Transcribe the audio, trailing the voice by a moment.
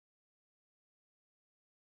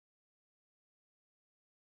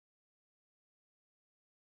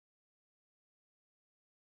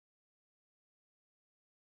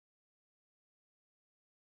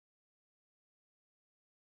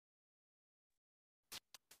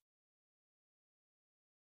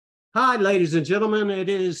Hi, ladies and gentlemen. It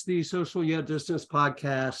is the Social Yet Distance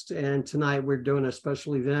podcast, and tonight we're doing a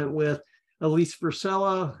special event with Alise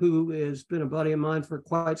Versella, who has been a buddy of mine for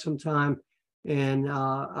quite some time, and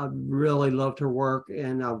I've really loved her work,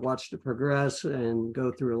 and I've watched it progress and go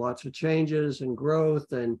through lots of changes and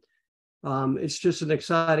growth, and it's just an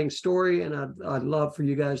exciting story, and I'd love for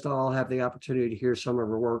you guys to all have the opportunity to hear some of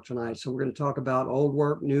her work tonight. So we're going to talk about old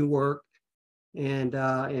work, new work,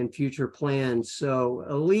 and future plans. So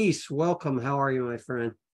Alise, welcome. How are you, my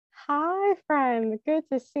friend? Hi, friend. Good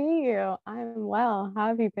to see you. I'm well. How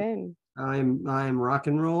have you been? I'm rock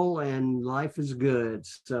and roll, and life is good.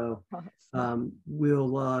 So Awesome.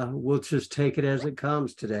 we'll just take it as it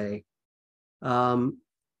comes today. Um,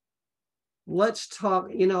 let's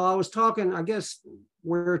talk. I was talking. I guess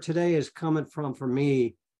where today is coming from for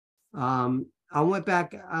me. I went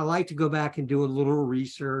back. I like to go back and do a little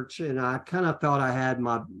research, and I kind of thought I had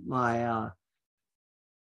my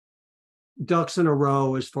ducks in a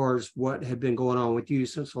row as far as what had been going on with you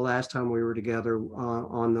since the last time we were together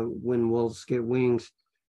on the When Wolves Get Wings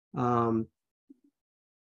um,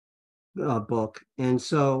 book. And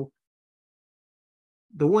so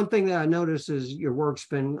the one thing that I noticed is your work's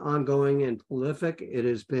been ongoing and prolific. It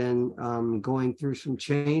has been going through some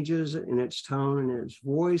changes in its tone and its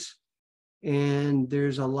voice. And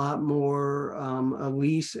there's a lot more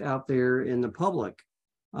Alise out there in the public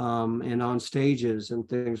and on stages and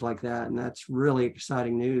things like that. And that's really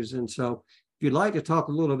exciting news. And so if you'd like to talk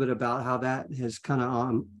a little bit about how that has kind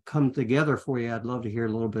of come together for you, I'd love to hear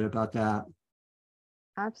a little bit about that.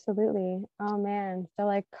 Absolutely. Oh man. So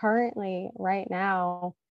like currently right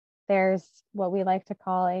now there's what we like to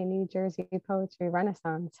call a New Jersey poetry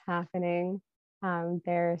renaissance happening.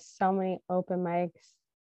 There's so many open mics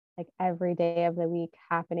like every day of the week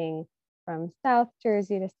happening from South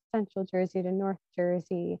Jersey to Central Jersey to North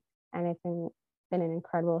Jersey. And it's been an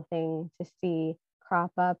incredible thing to see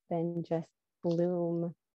crop up and just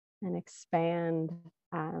bloom and expand.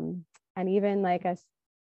 And even like as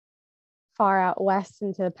far out west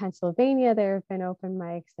into Pennsylvania, there have been open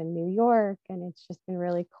mics in New York. And it's just been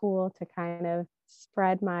really cool to kind of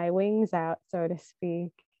spread my wings out, so to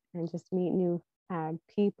speak, and just meet new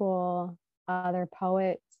people, other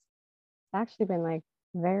poets. It's actually been like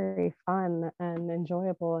very fun and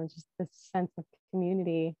enjoyable, and just this sense of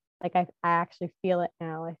community. Like I actually feel it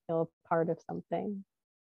now. I feel part of something.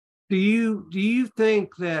 Do you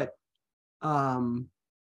think that um,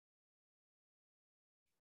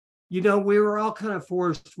 we were all kind of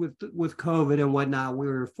forced with COVID and whatnot. We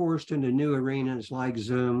were forced into new arenas like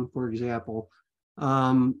Zoom, for example,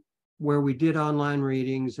 um, where we did online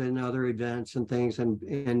readings and other events and things,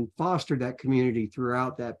 and fostered that community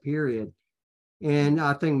throughout that period. And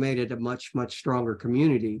I think made it a much stronger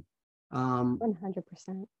community. Um,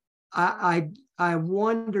 100%. I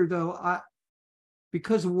wonder though,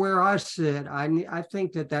 because of where I sit, I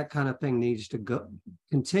think that kind of thing needs to go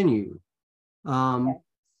continue. Um, Yes.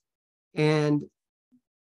 and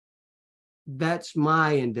that's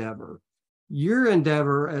my endeavor. Your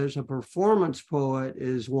endeavor as a performance poet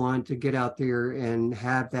is one to get out there and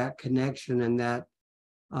have that connection and that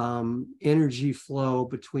energy flow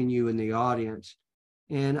between you and the audience.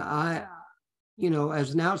 And as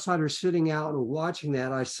an outsider sitting out and watching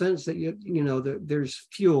that, I sense that there's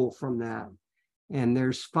fuel from that, and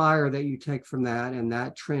there's fire that you take from that, and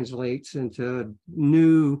that translates into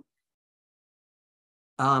new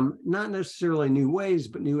not necessarily new ways,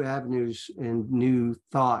 but new avenues and new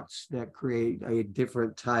thoughts that create a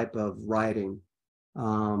different type of writing,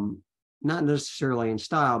 um, not necessarily in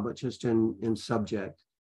style, but just in subject.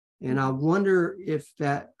 And I wonder if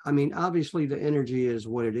that, I mean, obviously the energy is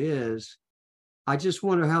what it is. I just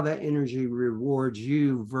wonder how that energy rewards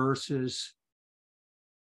you versus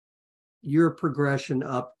your progression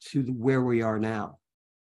up to where we are now.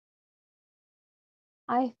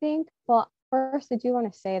 I think, well, first, I do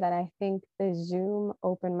want to say that I think the Zoom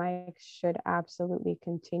open mic should absolutely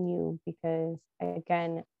continue because,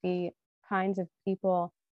 again, the kinds of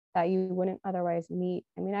people that you wouldn't otherwise meet.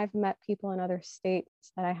 I mean, I've met people in other states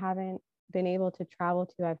that I haven't been able to travel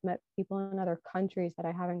to. I've met people in other countries that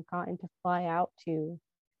I haven't gotten to fly out to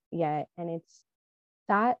yet. And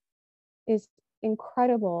that is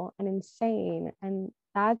incredible and insane. And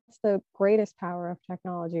that's the greatest power of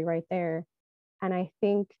technology right there. And I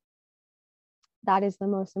think that is the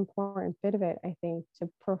most important bit of it, I think, to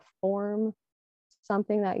perform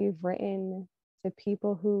something that you've written to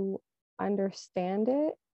people who understand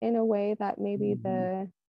it in a way that maybe Mhm.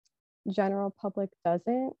 the general public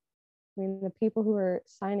doesn't. I mean, the people who are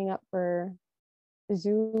signing up for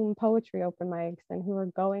Zoom poetry open mics and who are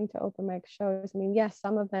going to open mic shows, I mean, yes,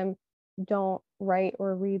 some of them don't write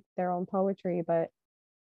or read their own poetry, but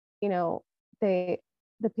you know, the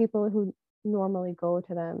people who normally go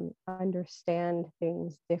to them understand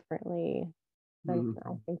things differently than I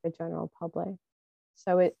Mhm. think the general public.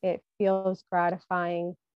 So it feels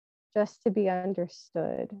gratifying just to be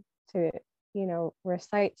understood, to,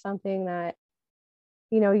 recite something that,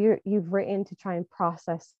 you've written to try and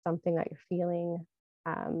process something that you're feeling,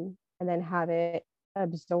 and then have it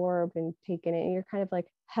absorbed and taken in. You're kind of like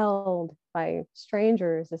held by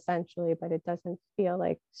strangers essentially, but it doesn't feel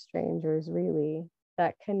like strangers really.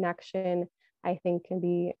 That connection, I think, can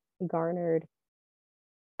be garnered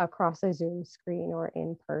across a Zoom screen or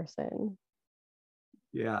in person.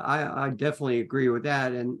 Yeah, I definitely agree with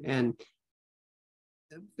that. And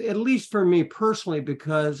at least for me personally,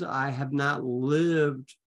 because I have not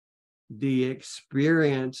lived the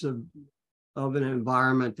experience of an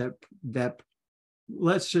environment that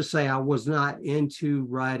let's just say I was not into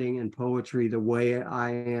writing and poetry the way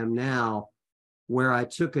I am now, where I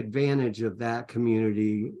took advantage of that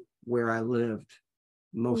community where I lived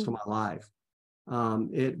most of Mm. my life.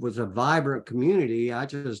 It was a vibrant community. I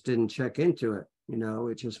just didn't check into it.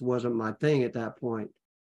 It just wasn't my thing at that point.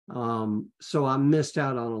 So I missed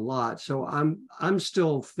out on a lot. So I'm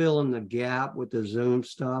still filling the gap with the Zoom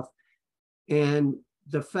stuff. And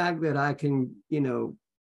the fact that I can,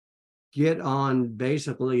 get on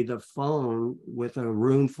basically the phone with a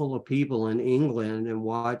room full of people in England and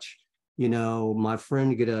watch, my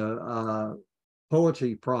friend get a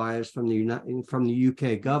poetry prize from the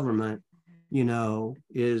UK government,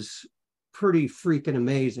 is pretty freaking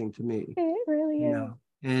amazing to me. It really you is. know,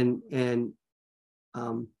 and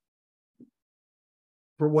um,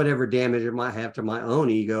 for whatever damage it might have to my own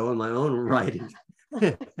ego and my own writing.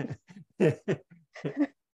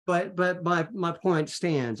 but my point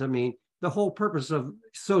stands. I mean, the whole purpose of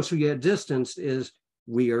social yet distanced is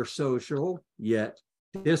we are social yet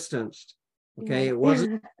distanced. Okay, Yeah. it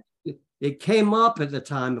wasn't. It came up at the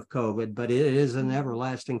time of COVID, but it is an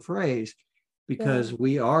everlasting phrase because Yeah.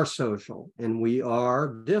 we are social and we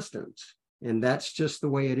are distanced, and that's just the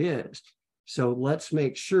way it is. So let's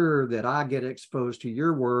make sure that I get exposed to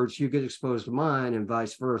your words, you get exposed to mine, and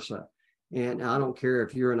vice versa. And I don't care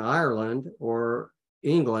if you're in Ireland or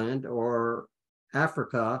England or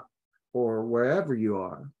Africa or wherever you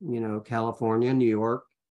are, California, New York,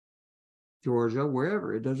 Georgia,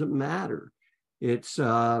 wherever, it doesn't matter. It's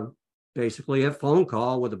basically a phone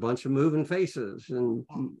call with a bunch of moving faces and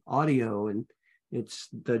audio. And it's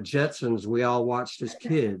the Jetsons we all watched as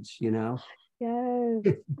kids. Yes.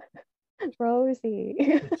 Rosie.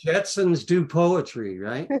 The Jetsons do poetry,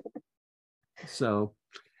 right? So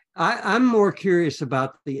I'm more curious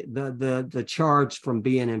about the charge from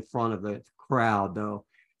being in front of the crowd, though.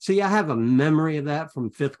 See, I have a memory of that from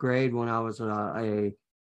fifth grade when I was a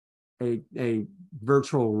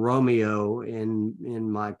virtual Romeo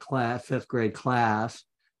in my fifth grade class,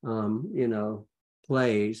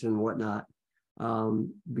 plays and whatnot,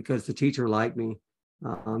 because the teacher liked me.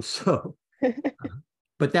 So,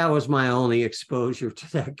 but that was my only exposure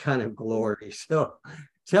to that kind of glory. So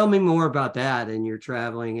tell me more about that and your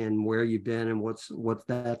traveling and where you've been and what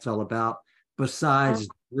that's all about besides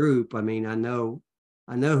group. I mean, I know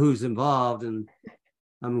who's involved, and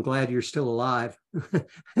I'm glad you're still alive.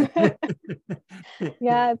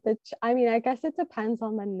 Yeah, I mean, I guess it depends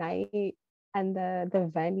on the night and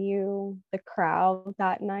the venue, the crowd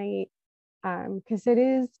that night. Because it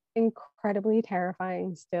is incredibly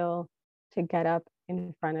terrifying still to get up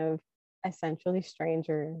in front of essentially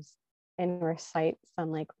strangers and recite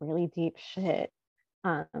some like really deep shit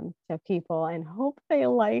to people and hope they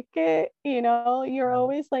like it. You're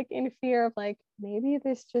always like in fear of like, maybe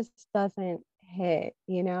this just doesn't hit,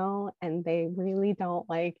 and they really don't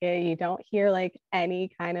like it. You don't hear like any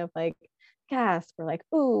kind of like gasp or like,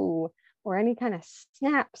 ooh, or any kind of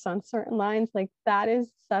snaps on certain lines. Like that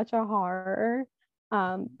is such a horror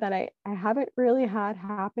that I haven't really had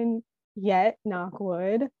happen yet, knock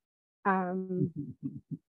wood. Um,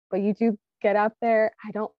 but you do get up there.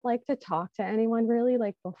 I don't like to talk to anyone really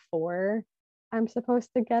like before I'm supposed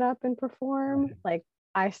to get up and perform. Like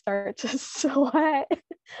I start to sweat.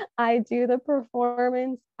 I do the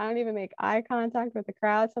performance. I don't even make eye contact with the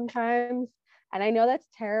crowd sometimes. And I know that's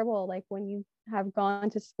terrible. Like when you have gone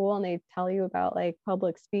to school and they tell you about like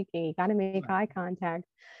public speaking, you got to make eye contact.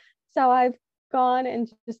 So I've gone and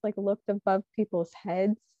just like looked above people's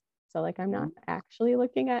heads. So like I'm not actually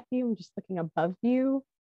looking at you, I'm just looking above you.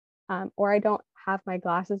 Or I don't have my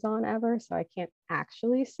glasses on ever, so I can't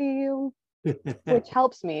actually see you, which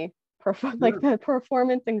helps me like Sure. the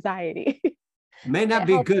performance anxiety. May It not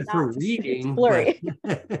be helps good for not to see. It's reading, but blurry.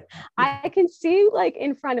 I can see like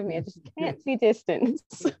in front of me. I just can't see distance.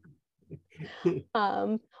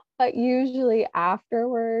 But usually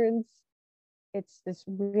afterwards, it's this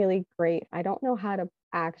really great. I don't know how to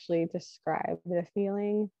actually describe the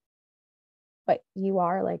feeling, but you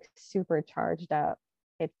are like super charged up.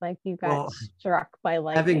 It's like you got struck by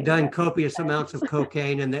lightning. Having done copious amounts of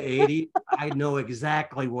cocaine in the 80s, I know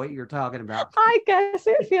exactly what you're talking about. I guess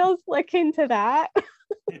it feels akin to that.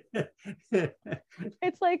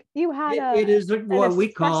 It's like you had it is what we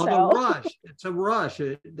call espresso. a rush. It's a rush.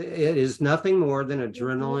 It is nothing more than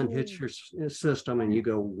adrenaline hits your system and you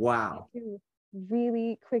go, wow.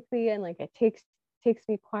 Really quickly, and like it takes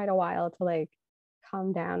me quite a while to like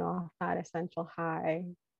come down off that essential high.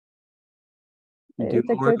 It's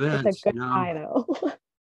a good high though.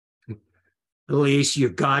 Alise,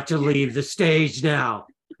 you've got to leave the stage now.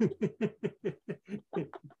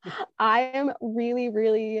 I am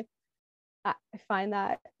really, I find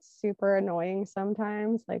that super annoying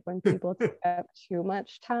sometimes, like when people take up too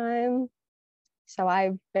much time. So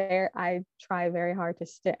I try very hard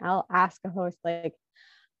to I'll ask a host, like,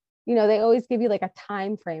 you know, they always give you like a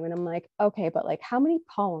time frame, and I'm like, okay, but like how many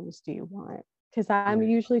poems do you want? Because I'm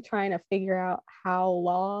usually trying to figure out how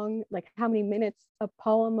long, like how many minutes a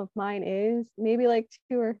poem of mine is, maybe like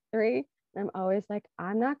 2 or 3. And I'm always like,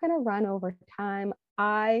 I'm not gonna run over time.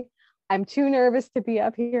 I'm too nervous to be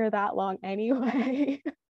up here that long anyway.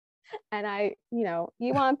 And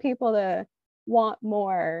you want people to want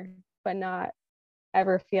more, but not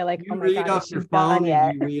ever feel like, you read off your phone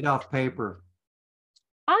and you read off paper.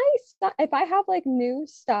 If I have like new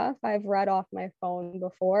stuff I've read off my phone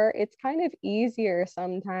before, it's kind of easier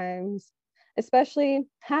sometimes, especially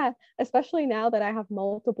now that I have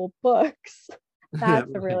multiple books. That's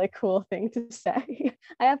a really cool thing to say.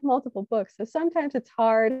 I have multiple books, so sometimes it's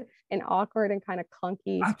hard and awkward and kind of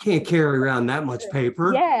clunky. I can't carry around that much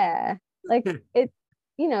paper. Yeah, like it,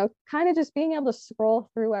 kind of just being able to scroll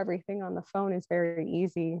through everything on the phone is very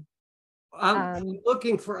easy. I'm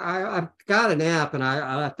looking for. I've got an app, and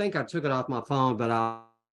I think I took it off my phone, but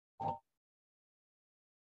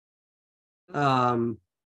a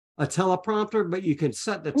teleprompter, but you can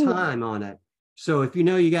set the time on it. So if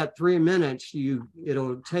you got 3 minutes,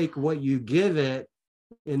 it'll take what you give it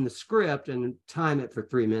in the script and time it for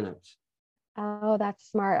 3 minutes. Oh, that's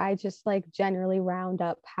smart. I just like generally round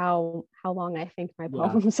up how long I think my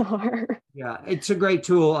poems are. Yeah, it's a great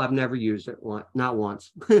tool. I've never used it not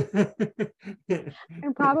once.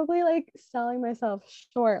 I'm probably like selling myself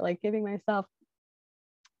short, like giving myself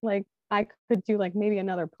like I could do like maybe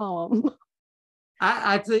another poem.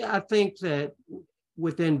 I think that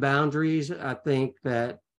within boundaries, I think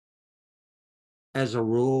that as a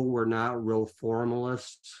rule, we're not real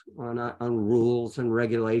formalists on rules and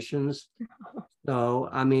regulations. So,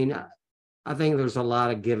 I mean, I think there's a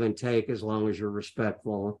lot of give and take as long as you're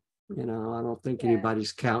respectful. I don't think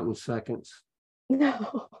anybody's counting seconds.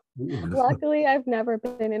 No. Luckily, I've never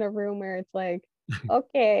been in a room where it's like,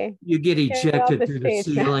 okay. You get ejected through the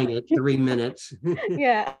ceiling at 3 minutes.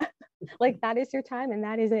 Yeah. Like that is your time and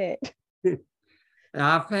that is it.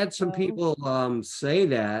 I've had some people say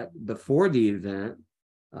that before the event,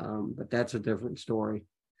 but that's a different story.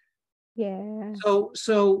 Yeah.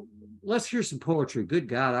 So let's hear some poetry. Good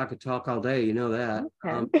God, I could talk all day. You know that.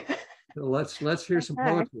 Okay. So let's hear some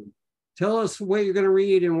poetry. Tell us what you're going to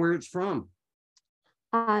read and where it's from.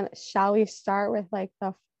 Shall we start with like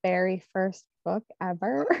the very first book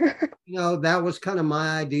ever? That was kind of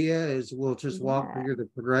my idea. Is we'll just walk through the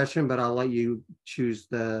progression, but I'll let you choose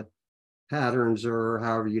the patterns or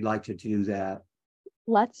however you'd like to do that.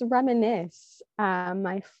 Let's reminisce.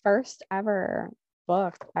 My first ever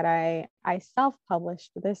book that I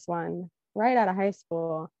self-published, this one right out of high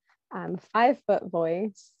school. 5 Foot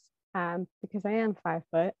Voice, because I am 5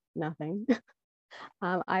 foot nothing.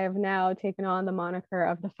 I have now taken on the moniker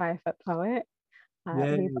of the 5 Foot Poet.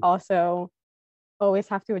 We've also always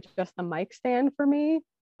have to adjust the mic stand for me.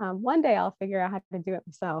 One day I'll figure out how to do it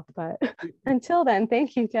myself, but until then,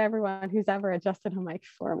 thank you to everyone who's ever adjusted a mic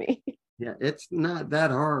for me. Yeah, it's not that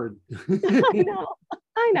hard.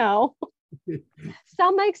 I know.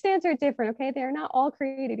 Some mic stands are different, okay? They're not all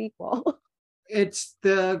created equal. It's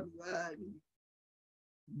there's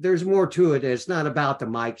more to it. It's not about the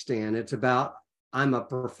mic stand. It's about, I'm a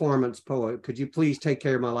performance poet. Could you please take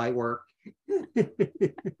care of my light work?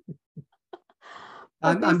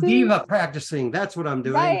 I'm diva practicing. That's what I'm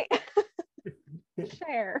doing. Right.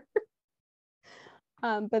 Share.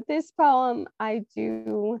 But this poem I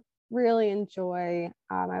do really enjoy.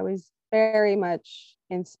 I was very much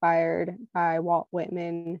inspired by Walt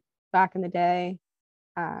Whitman back in the day.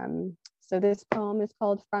 So this poem is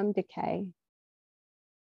called From Decay.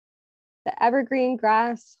 The evergreen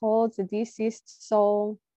grass holds a deceased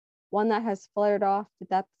soul, one that has fluttered off to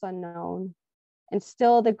depths unknown. And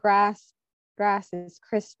still the grass is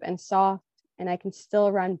crisp and soft, and I can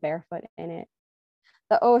still run barefoot in it.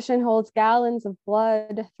 The ocean holds gallons of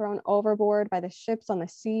blood thrown overboard by the ships on the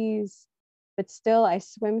seas, but still I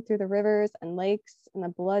swim through the rivers and lakes, and the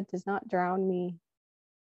blood does not drown me.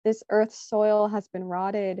 This earth's soil has been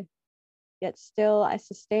rotted, yet still I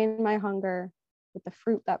sustain my hunger with the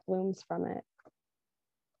fruit that blooms from it.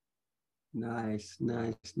 Nice,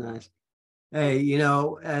 nice, nice. Hey,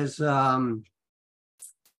 as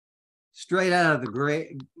straight out of the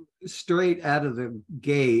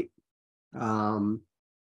gate,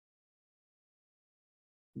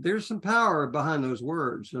 there's some power behind those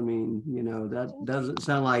words. I mean, that doesn't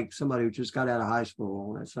sound like somebody who just got out of high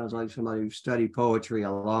school. That sounds like somebody who studied poetry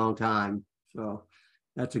a long time. So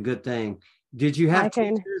that's a good thing. Did you have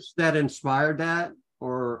teachers that inspired that?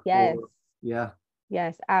 Yes. Yeah.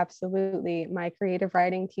 Yes, absolutely. My creative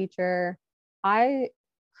writing teacher,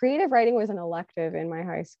 creative writing was an elective in my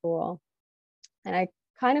high school. And I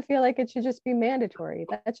kind of feel like it should just be mandatory.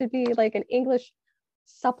 That should be like an English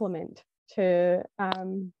supplement to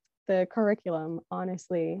the curriculum,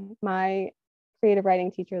 honestly. My creative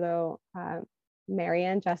writing teacher, though,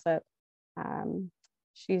 Marianne Jessup,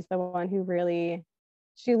 she's the one who really,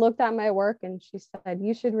 she looked at my work and she said,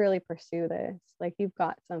 you should really pursue this. Like, you've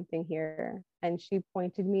got something here. And she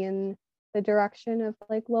pointed me in the direction of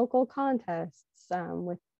like local contests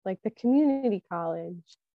with like the community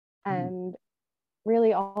college. And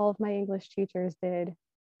really all of my English teachers did.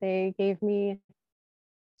 They gave me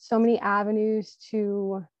so many avenues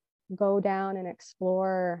to go down and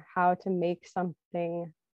explore how to make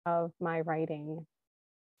something of my writing.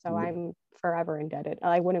 So I'm forever indebted.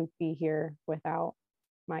 I wouldn't be here without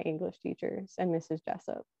my English teachers and Mrs.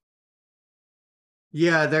 Jessup.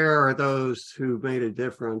 Yeah, there are those who made a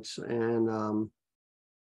difference. And,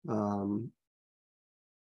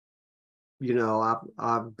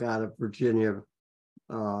 I've got a Virginia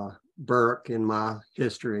Burke in my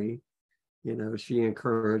history. She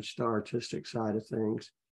encouraged the artistic side of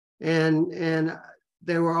things. And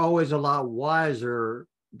they were always a lot wiser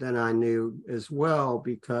than I knew as well,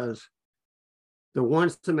 because the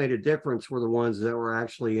ones that made a difference were the ones that were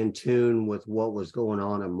actually in tune with what was going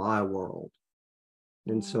on in my world.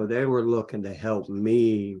 And so they were looking to help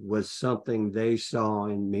me with something they saw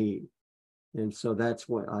in me. And so that's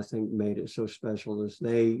what I think made it so special, is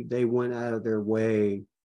they went out of their way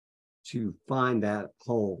to find that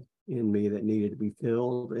hole in me that needed to be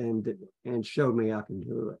filled, and showed me I can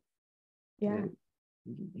do it. Yeah. And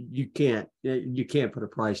you can't put a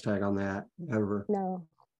price tag on that ever. No,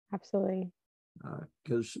 absolutely.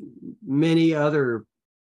 Because many other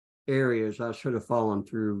areas I should have fallen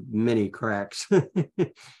through many cracks, and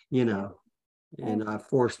I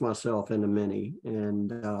forced myself into many.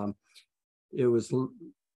 And it was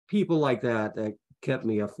people like that kept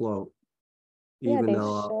me afloat. Yeah, they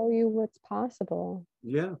show you what's possible.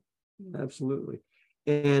 Yeah, absolutely.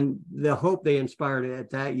 And the hope they inspired at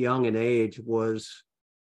that young an age was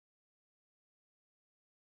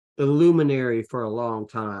illuminary for a long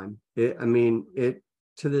time. To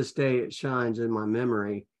this day, it shines in my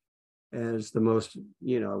memory as the most,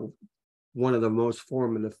 one of the most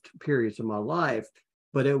formative periods of my life.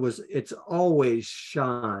 But it's always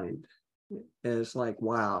shined as like,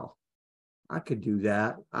 wow, I could do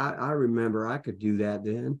that. I remember I could do that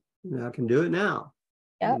then, and I can do it now.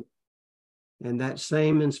 Yep. And that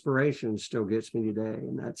same inspiration still gets me today.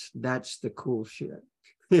 And that's the cool shit.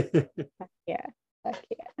 Yeah. Heck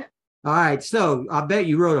yeah. All right. So I bet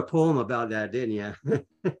you wrote a poem about that, didn't you?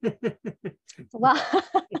 Well,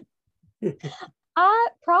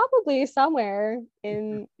 probably somewhere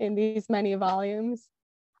in these many volumes.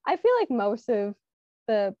 I feel like most of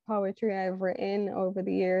the poetry I've written over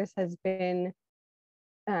the years has been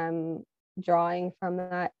drawing from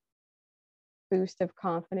that boost of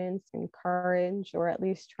confidence and courage, or at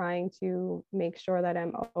least trying to make sure that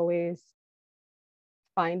I'm always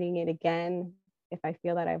finding it again if I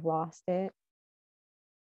feel that I've lost it.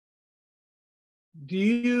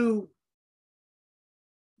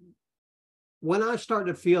 When I start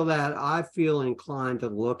to feel that, I feel inclined to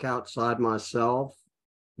look outside myself,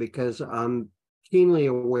 because I'm keenly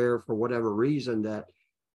aware, for whatever reason, that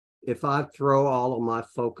if I throw all of my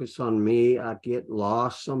focus on me, I get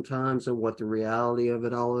lost sometimes in what the reality of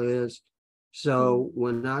it all is. So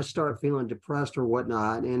when I start feeling depressed or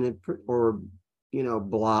whatnot,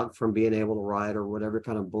 blocked from being able to write, or whatever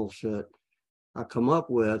kind of bullshit I come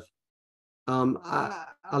up with,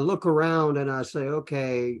 I look around and I say,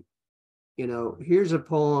 okay, here's a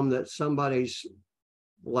poem that somebody's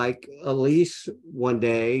like Alise, one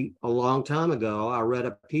day, a long time ago, I read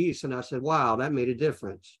a piece and I said, wow, that made a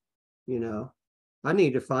difference. You know, I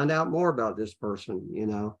need to find out more about this person, you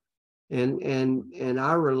know, and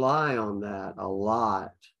I rely on that a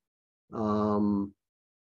lot. Um,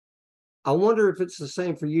 I wonder if it's the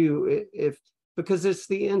same for you, if because it's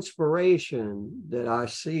the inspiration that I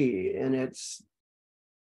see, and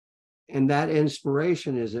that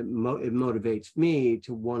inspiration is it motivates me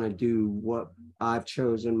to want to do what I've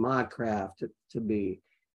chosen my craft to be.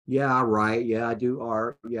 Yeah, I write. Yeah, I do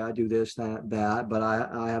art. Yeah, I do this, that. But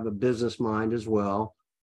I have a business mind as well,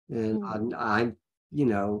 and I you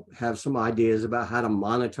know have some ideas about how to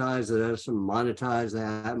monetize this and monetize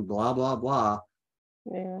that and blah blah blah.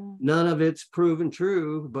 Yeah. None of it's proven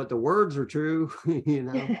true, but the words are true. You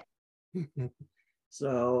know.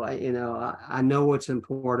 So I know what's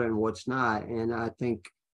important and what's not. And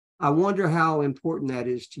I wonder how important that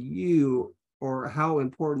is to you, or how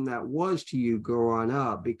important that was to you growing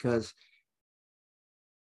up, because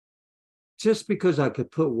just because I could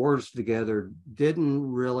put words together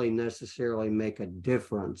didn't really necessarily make a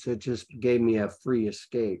difference. It just gave me a free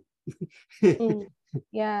escape. Mm.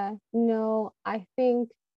 Yeah. No, I think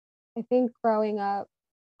growing up,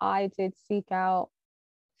 I did seek out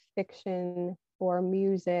fiction or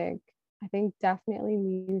music. I think definitely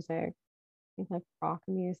music. I think like rock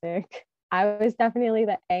music. I was definitely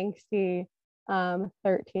the angsty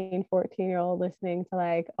 13, 14-year-old listening to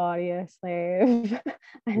like Audio Slave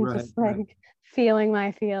and Right, just right, like feeling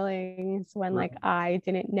my feelings when right. like I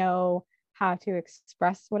didn't know how to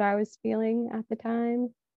express what I was feeling at the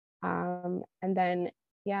time. And then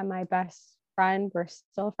yeah, my best friend, we're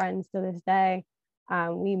still friends to this day.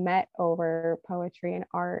 We met over poetry and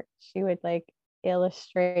art. She would like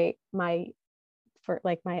illustrate my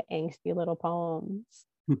angsty little poems.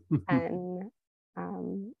 And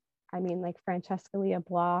um, I mean, like Francesca Leah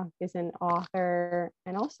Block is an author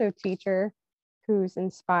and also teacher who's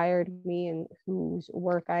inspired me and whose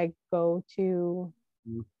work I go to,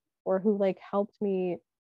 or who like helped me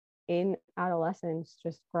in adolescence,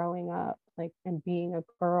 just growing up, like, and being a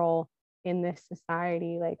girl in this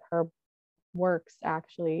society. Like her works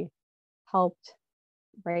actually helped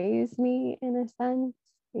raise me in a sense.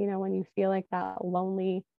 When you feel like that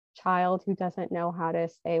lonely child who doesn't know how to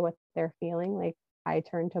say what they're feeling, like I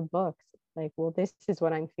turn to books. Like, well, this is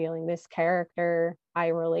what I'm feeling. This character I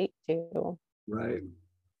relate to. Right.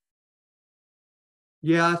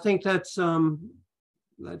 Yeah, I think that's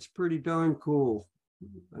pretty darn cool.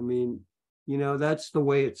 I mean, that's the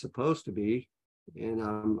way it's supposed to be. And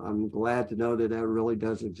I'm glad to know that that really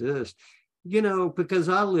does exist. Because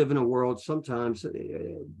I live in a world sometimes,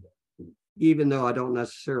 even though I don't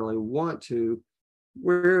necessarily want to,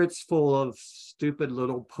 where it's full of stupid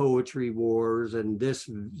little poetry wars and this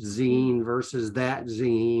zine versus that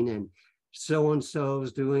zine, and so and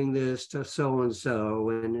so's doing this to so and so.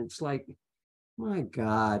 And it's like, my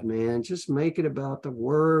God, man, just make it about the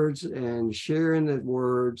words and sharing the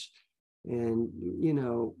words. And,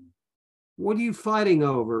 what are you fighting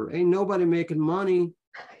over? Ain't nobody making money.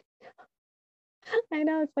 I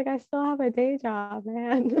know, it's like I still have a day job,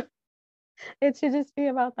 man. It should just be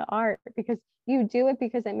about the art because you do it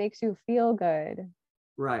because it makes you feel good.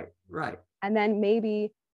 Right, right. And then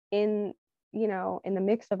maybe in in the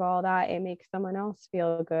mix of all that, it makes someone else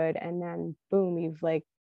feel good, and then boom, you've like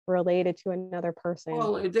related to another person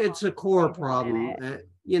Well, it's a core in problem. it.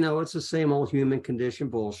 It's the same old human condition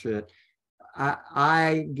bullshit.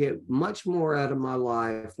 I get much more out of my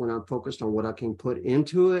life when I'm focused on what I can put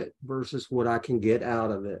into it versus what I can get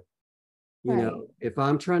out of it. Right. If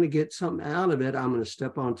I'm trying to get something out of it, I'm going to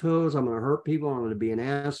step on toes. I'm going to hurt people. I'm going to be an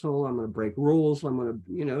asshole. I'm going to break rules. I'm going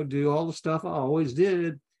to, do all the stuff I always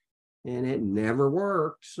did, and it never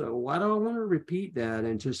worked. So why do I want to repeat that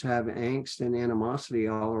and just have angst and animosity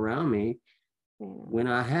all around me when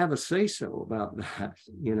I have a say so about that?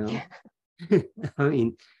 Yeah. I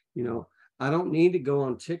mean, you know, I don't need to go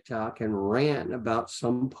on TikTok and rant about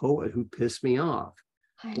some poet who pissed me off.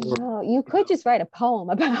 I Or, know. You could just write a poem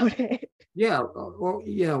about it. yeah, or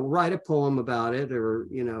write a poem about it, or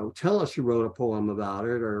tell us you wrote a poem about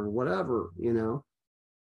it, or whatever.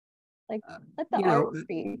 Like, Uh, let the you art know,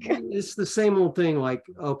 speak. it's the same old thing. Like,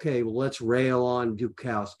 okay, well, let's rail on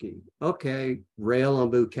Bukowski. Okay, rail on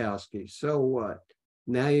Bukowski. So what?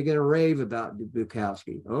 Now you're going to rave about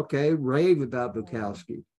Bukowski. Okay, rave about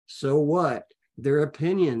Bukowski. So what? Their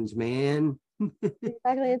opinions, man.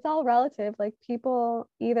 Exactly. It's all relative. Like people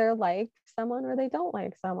either like someone or they don't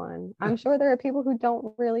like someone. I'm sure there are people who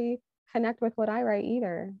don't really connect with what I write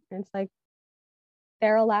either. And it's like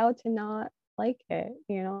they're allowed to not like it.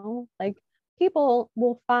 Like people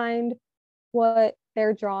will find what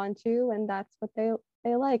they're drawn to, and that's what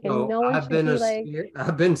they like. And So no one should be like,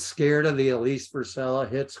 I've been scared of the Alise Versella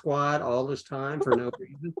hit squad all this time for no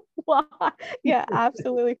reason. why? Yeah,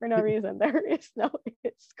 absolutely, for no reason. There is no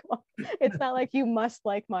it squad. It's not like you must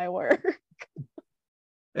like my work.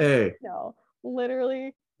 Hey, No,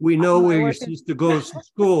 literally, we know my where your work is sister goes to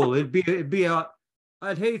school.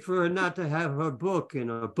 I'd hate for her not to have her book in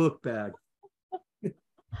a book bag.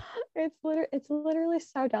 it's literally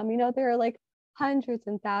so dumb. You know, there are like hundreds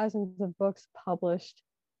and thousands of books published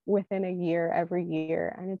within a year every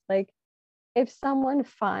year. And it's like, if someone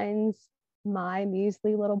finds my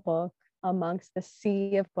measly little book amongst the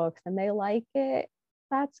sea of books and they like it,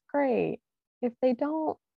 that's great. If they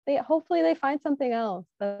don't, they hopefully they find something else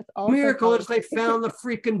that's also Miracle is published. they found the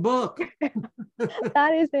freaking book.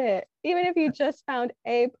 That is it. Even if you just found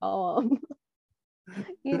a poem,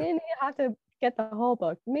 you didn't even have to get the whole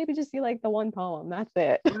book. Maybe just you like the one poem. That's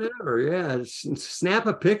it. Whatever, yeah. Snap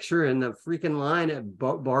a picture in the freaking line at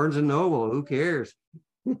Barnes and Noble. Who cares?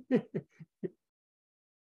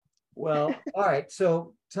 Well, all right.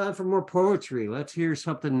 So time for more poetry. Let's hear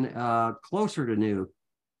something closer to new.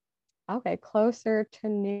 Okay, closer to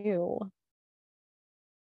new.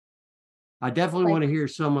 I definitely Like, want to hear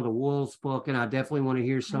some of the Wolves book, and I definitely want to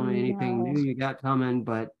hear some of anything new you got coming,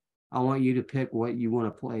 but I want you to pick what you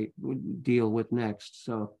want to deal with next.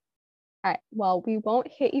 So, all right, well, we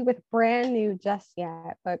won't hit you with brand new just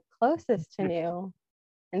yet, but closest to new.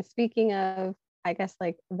 And speaking of, I guess,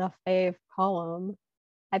 like the fave poem,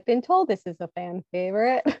 I've been told this is a fan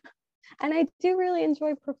favorite, and I do really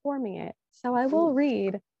enjoy performing it. So I will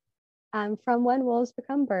read from When Wolves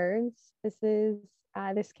Become Birds. This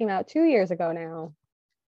came out 2 years ago now.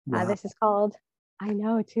 wow. This is called, I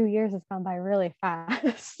know 2 years has gone by really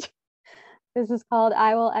fast. This is called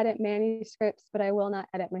I Will Edit Manuscripts, but I Will Not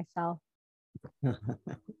Edit Myself. I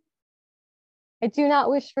do not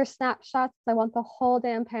wish for snapshots. I want the whole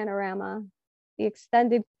damn panorama, the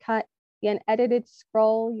extended cut, the unedited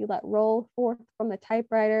scroll you let roll forth from the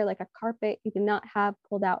typewriter like a carpet you did not have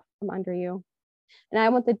pulled out from under you. And I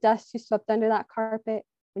want the dust you swept under that carpet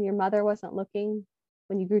when your mother wasn't looking,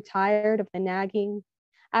 when you grew tired of the nagging,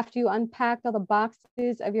 after you unpacked all the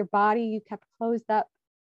boxes of your body you kept closed up,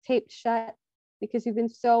 taped shut, because you've been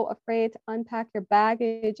so afraid to unpack your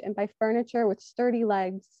baggage and buy furniture with sturdy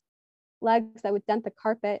legs that would dent the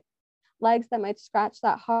carpet, legs that might scratch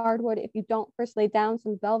that hardwood if you don't first lay down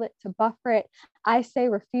some velvet to buffer it. I say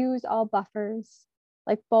refuse all buffers,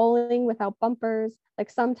 like bowling without bumpers, like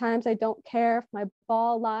sometimes I don't care if my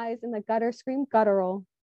ball lies in the gutter, scream guttural.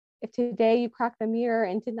 If today you cracked the mirror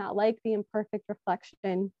and did not like the imperfect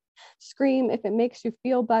reflection, scream if it makes you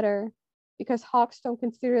feel better. Because hawks don't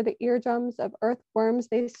consider the eardrums of earthworms,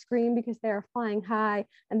 they scream because they are flying high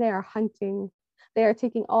and they are hunting. They are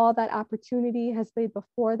taking all that opportunity has laid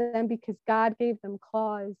before them because God gave them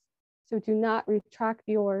claws. So do not retract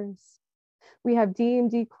yours. We have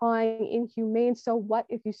deemed declawing inhumane. So what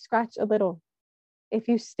if you scratch a little? If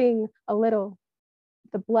you sting a little?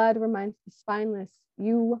 The blood reminds the spineless,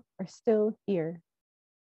 you are still here.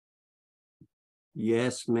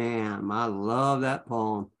 Yes, ma'am. I love that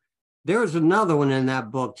poem. There's another one in that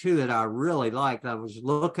book too that I really liked. I was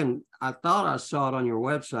looking, I thought I saw it on your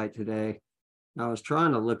website today. I was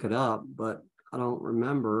trying to look it up, but I don't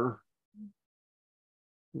remember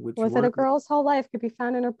which Was one. it A Girl's Whole Life Could Be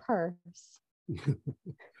Found in Her Purse?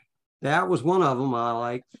 That was one of them I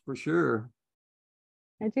liked for sure.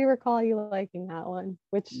 I do recall you liking that one,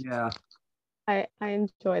 which Yeah. I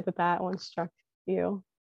enjoyed that one struck you.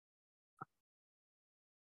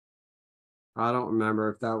 I don't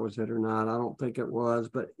remember if that was it or not. I don't think it was.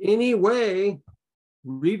 But anyway,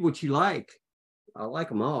 read what you like. I like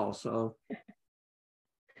them all. So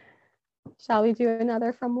shall we do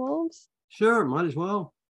another from Wolves? sure, might as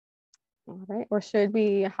well. All right. Or should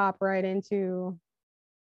we hop right into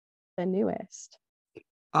the newest?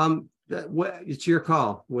 It's your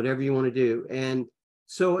call, whatever you want to do. And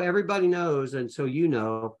so everybody knows, and so you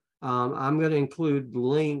know, I'm going to include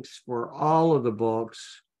links for all of the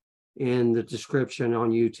books in the description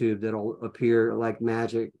on YouTube that'll appear like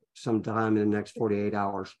magic sometime in the next 48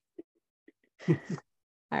 hours. All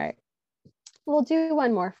right. We'll do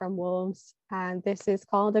one more from Wolves. And this is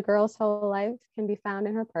called A Girl's Whole Life Can Be Found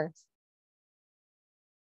in Her Purse.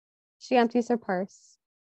 She empties her purse.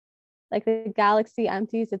 Like the galaxy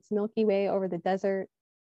empties its Milky Way over the desert,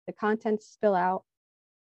 the contents spill out.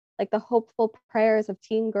 Like the hopeful prayers of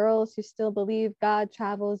teen girls who still believe God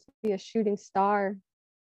travels via shooting star,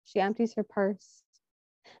 she empties her purse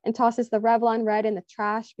and tosses the Revlon red in the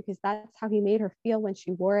trash because that's how he made her feel when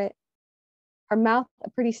she wore it. Her mouth a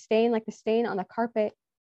pretty stain like the stain on the carpet.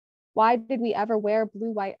 Why did we ever wear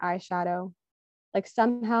blue-white eyeshadow? Like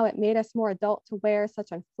somehow it made us more adult to wear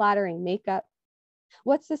such unflattering makeup.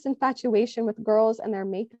 What's this infatuation with girls and their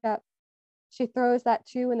makeup? She throws that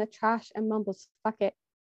too in the trash and mumbles, fuck it,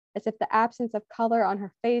 as if the absence of color on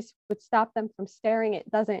her face would stop them from staring. It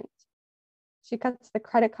doesn't. She cuts the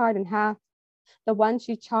credit card in half. The one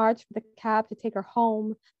she charged for the cab to take her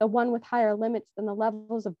home, the one with higher limits than the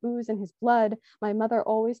levels of booze in his blood. My mother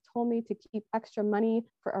always told me to keep extra money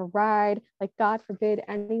for a ride, like God forbid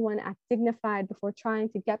anyone act dignified before trying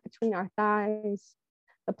to get between our thighs.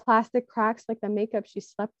 The plastic cracks like the makeup she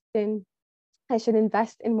slept in. I should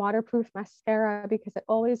invest in waterproof mascara because it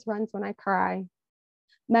always runs when I cry.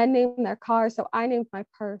 Men name their cars, so I named my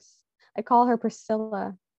purse. I call her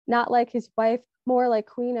Priscilla, not like his wife, more like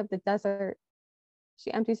queen of the desert.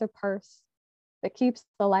 She empties her purse, but keeps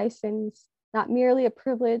the license, not merely a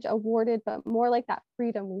privilege awarded, but more like that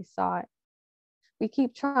freedom we sought. We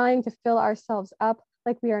keep trying to fill ourselves up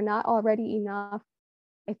like we are not already enough.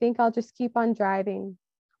 I think I'll just keep on driving,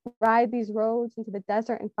 ride these roads into the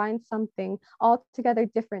desert and find something altogether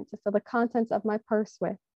different to fill the contents of my purse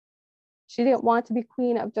with. She didn't want to be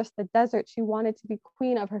queen of just the desert. She wanted to be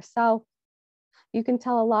queen of herself. You can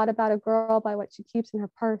tell a lot about a girl by what she keeps in her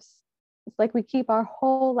purse. It's like we keep our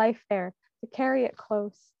whole life there to carry it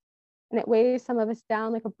close. And it weighs some of us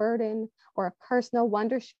down like a burden or a curse. No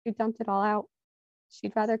wonder she dumped it all out.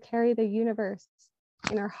 She'd rather carry the universe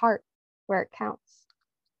in her heart where it counts.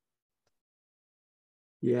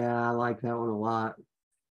 Yeah, I like that one a lot.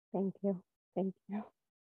 Thank you. Thank you.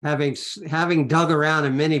 Having dug around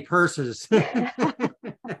in many purses.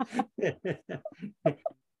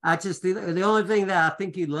 I just the only thing that I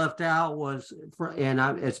think you left out was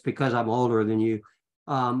it's because I'm older than you.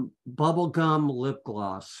 Bubblegum lip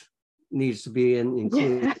gloss needs to be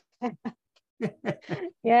included.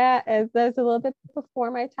 Yeah, that's a little bit before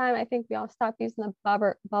my time. I think we all stopped using the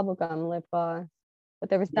bubblegum lip gloss, but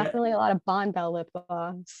there was definitely a lot of Bon Bell lip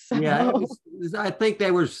gloss. So. Yeah, I think they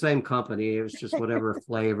were the same company. It was just whatever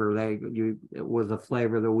flavor it was the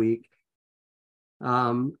flavor of the week.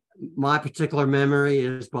 My particular memory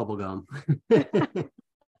is bubblegum.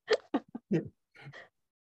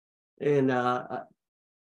 And a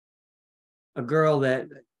girl that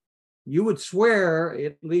you would swear,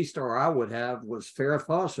 at least, or I would have, was Farrah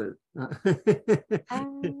Fawcett.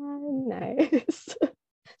 Nice.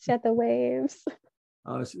 She had the waves.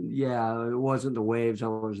 Yeah, it wasn't the waves I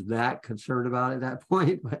was that concerned about at that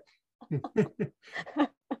point, but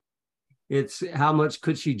it's how much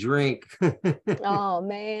could she drink? Oh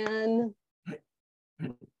man.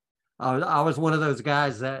 I was one of those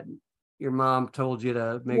guys that your mom told you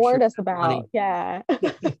to make warned sure us about. Money. Yeah.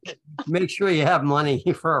 Make sure you have money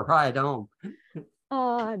for a ride home.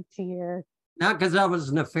 Oh dear. Not because I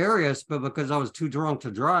was nefarious, but because I was too drunk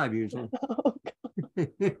to drive usually. Oh,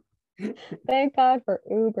 God. Thank God for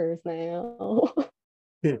Ubers now.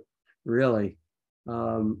 Really.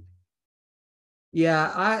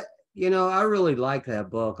 Yeah, I really like that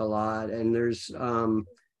book a lot. And there's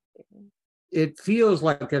it feels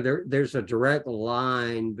like there's a direct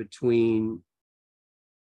line between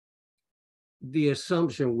the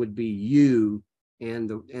assumption would be you and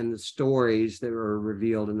the stories that are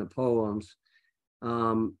revealed in the poems.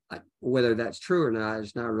 Whether that's true or not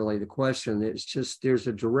is not really the question. It's just there's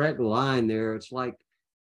a direct line there. It's like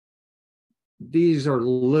these are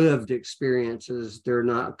lived experiences. They're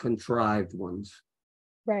not contrived ones.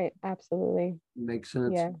 Right. Absolutely. Makes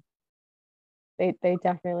sense. Yeah. They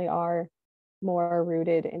definitely are more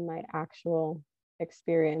rooted in my actual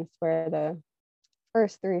experience, where the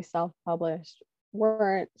first three self-published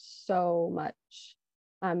weren't so much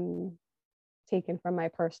taken from my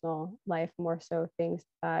personal life, more so things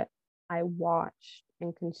that I watched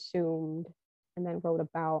and consumed and then wrote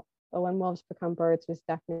about. But When Wolves Become Birds was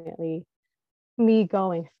definitely me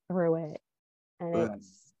going through it, and right.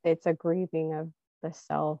 It's a grieving of the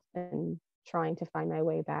self and trying to find my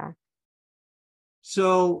way back.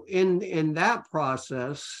 So in that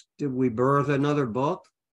process, did we birth another book?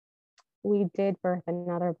 We did birth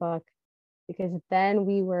another book, because then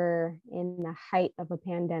we were in the height of a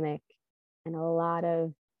pandemic and a lot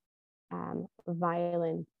of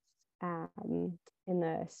violence in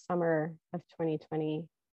the summer of 2020.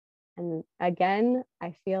 And again,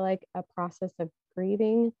 I feel like a process of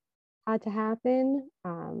grieving had to happen.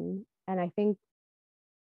 And I think,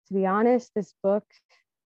 to be honest, this book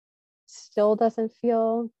still doesn't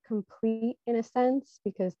feel complete in a sense,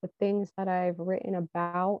 because the things that I've written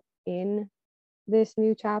about in this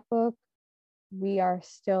new chapbook, we are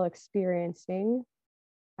still experiencing.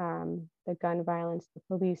 The gun violence, the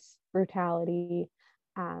police brutality,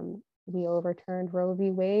 we overturned Roe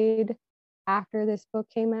v. Wade after this book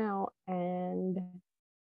came out, and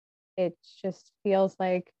it just feels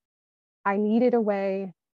like I needed a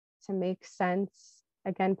way to make sense.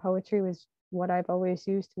 Again, poetry was what I've always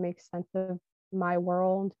used to make sense of my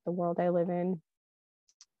world, the world I live in.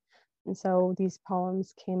 And so these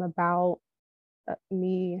poems came about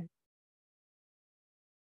me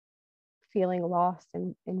feeling lost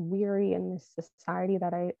and weary in this society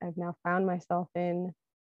that I've now found myself in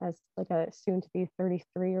as like a soon to be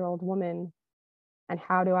 33-year-old woman. And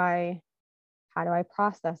how do I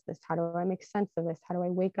process this? How do I make sense of this? How do I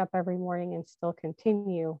wake up every morning and still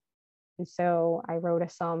continue? And so I wrote a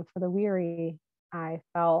psalm for the weary. I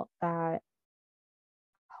felt that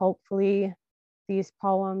hopefully these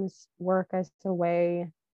poems work as a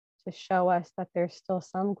way to show us that there's still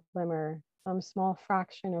some glimmer, some small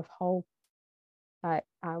fraction of hope, that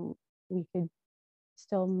we could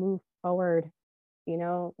still move forward. You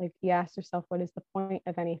know, like you ask yourself, what is the point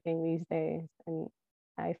of anything these days? And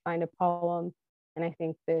I find a poem and I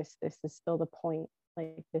think this is still the point.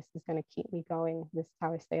 Like, this is going to keep me going. This is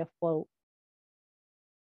how I stay afloat.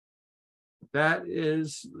 That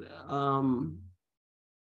is,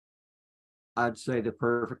 I'd say, the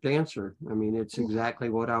perfect answer. I mean, it's exactly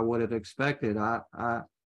what I would have expected.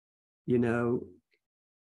 You know,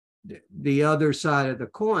 the other side of the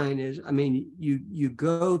coin is, I mean, you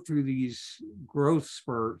go through these growth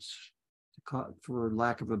spurts, for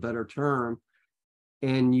lack of a better term,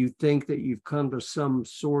 and you think that you've come to some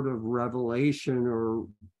sort of revelation or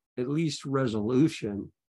at least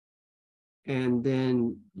resolution. And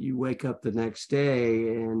then you wake up the next day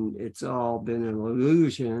and it's all been an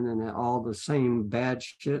illusion and all the same bad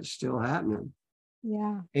shit still happening.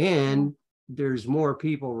 Yeah. And there's more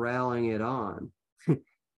people rallying it on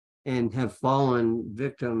and have fallen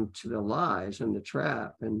victim to the lies and the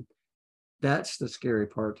trap. And that's the scary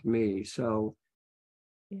part to me. So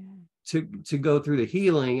to go through the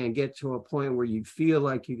healing and get to a point where you feel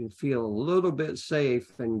like you can feel a little bit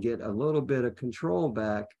safe and get a little bit of control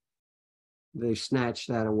back, they snatch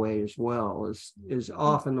that away as well, is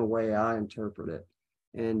often the way I interpret it.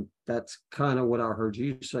 And that's kind of what I heard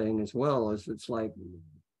you saying as well, is it's like,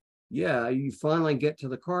 yeah, you finally get to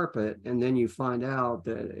the carpet and then you find out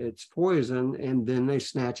that it's poison and then they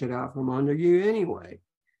snatch it out from under you anyway.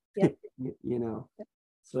 Yep. You know,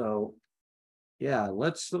 so yeah,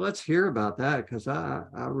 let's hear about that, because I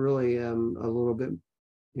really am a little bit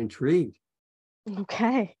intrigued.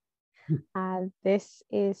 Okay. This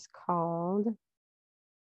is called.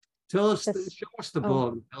 Show us the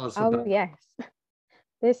book. Tell us about. Yes.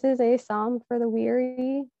 This is a psalm for the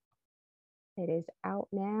weary. It is out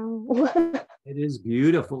now. It is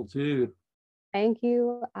beautiful too. Thank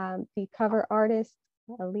you. The cover artist,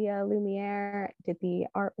 Aaliyah Lumiere, did the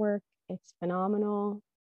artwork. It's phenomenal.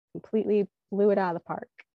 Completely blew it out of the park.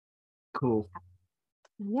 Cool.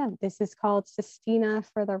 Yeah, this is called Sestina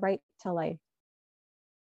for the Right to Life.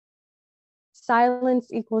 Silence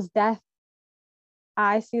equals death.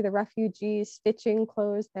 I see the refugees stitching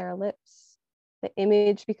close their lips. The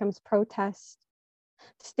image becomes protest.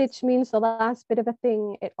 Stitch means the last bit of a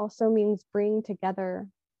thing. It also means bring together,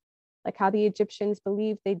 like how the Egyptians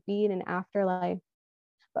believed they'd be in an afterlife.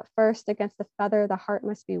 But first, against the feather, the heart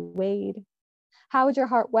must be weighed. How would your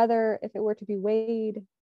heart weather if it were to be weighed?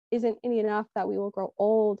 Isn't it enough that we will grow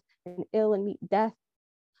old and ill and meet death?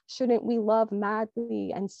 Shouldn't we love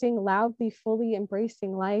madly and sing loudly, fully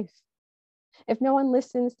embracing life? If no one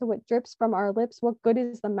listens to what drips from our lips, what good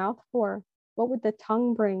is the mouth for? What would the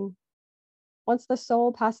tongue bring? Once the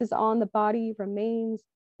soul passes on, the body remains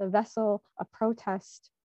the vessel of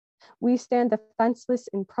protest. We stand defenseless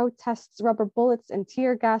in protests, rubber bullets and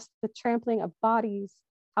tear gas, the trampling of bodies.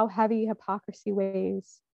 How heavy hypocrisy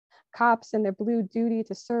weighs. Cops and their blue duty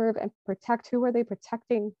to serve and protect. Who are they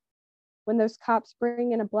protecting? When those cops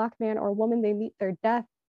bring in a Black man or woman, they meet their death.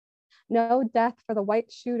 No death for the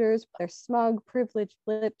white shooters, their smug, privileged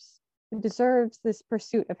lips. Who deserves this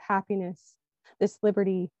pursuit of happiness, this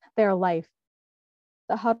liberty, their life?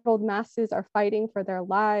 The huddled masses are fighting for their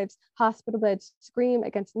lives. Hospital beds scream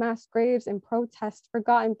against mass graves in protest.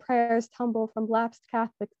 Forgotten prayers tumble from lapsed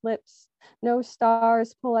Catholic lips. No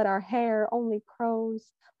stars pull at our hair, only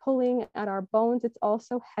crows pulling at our bones. It's all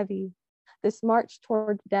so heavy, this march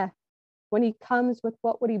toward death. When he comes, with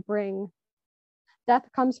what would he bring? Death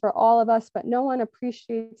comes for all of us, but no one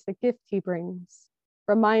appreciates the gift he brings.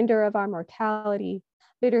 Reminder of our mortality,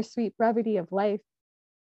 bittersweet brevity of life.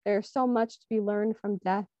 There's so much to be learned from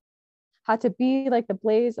death. How to be like the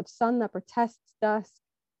blaze of sun that protests dusk.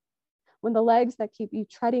 When the legs that keep you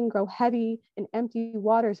treading grow heavy and empty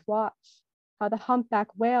waters watch. How the humpback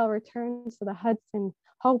whale returns to the Hudson,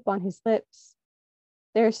 hope on his lips.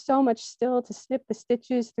 There's so much still to snip the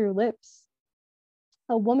stitches through lips.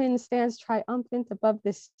 A woman stands triumphant above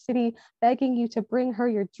this city, begging you to bring her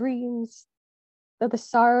your dreams. Though the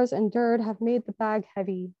sorrows endured have made the bag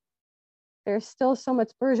heavy, there's still so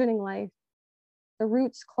much burgeoning life. The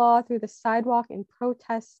roots claw through the sidewalk in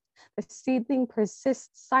protest. The seedling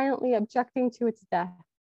persists, silently objecting to its death.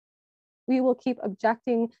 We will keep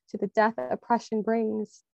objecting to the death oppression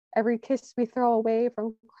brings. Every kiss we throw away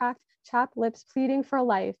from cracked, chapped lips, pleading for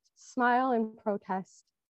life, smile and protest.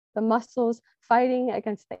 The muscles fighting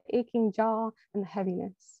against the aching jaw and the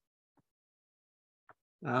heaviness.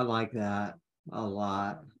 I like that a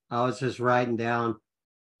lot. I was just writing down,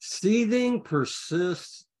 seething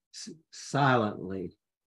persists silently.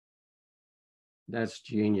 That's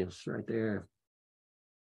genius right there.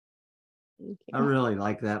 I really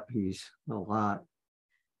like that piece a lot.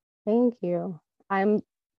 Thank you. I'm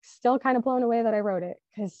still kind of blown away that I wrote it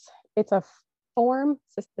because it's a form,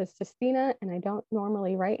 the sestina, and I don't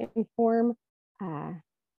normally write in form.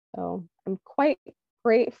 So I'm quite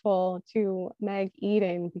grateful to Meg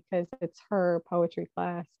Eden because it's her poetry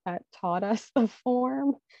class that taught us the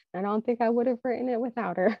form. I don't think I would have written it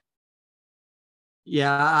without her.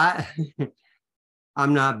 Yeah,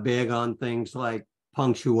 I'm not big on things like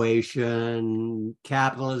punctuation,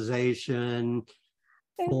 capitalization,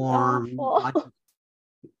 It's form.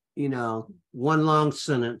 One long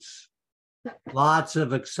sentence, lots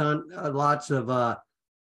of what do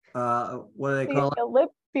they call it?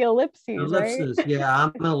 The ellipses, Ellipses. right? Yeah,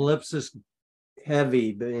 I'm an ellipsis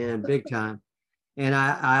heavy and big time. And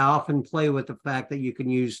I often play with the fact that you can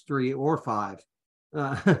use 3 or 5.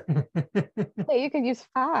 You could use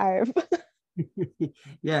 5.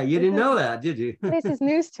 Yeah, you didn't know that, did you? This is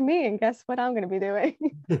news to me, and guess what I'm going to be doing?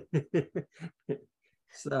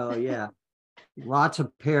 So, yeah, lots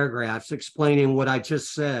of paragraphs explaining what I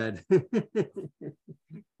just said. I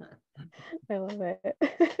love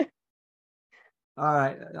it. All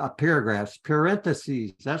right, paragraphs,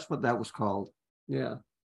 parentheses. That's what that was called. Yeah.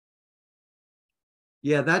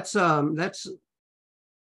 Yeah, that's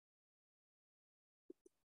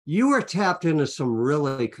you were tapped into some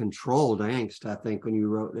really controlled angst, I think, when you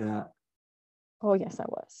wrote that. Oh, yes, I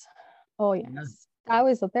was. Oh, yes.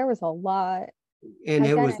 There was a lot. And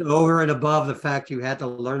it was over and above the fact you had to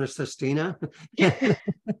learn a sestina.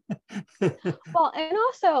 Well,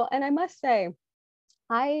 and I must say,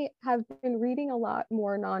 I have been reading a lot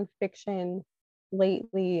more nonfiction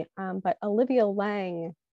lately, but Olivia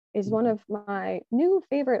Lang is one of my new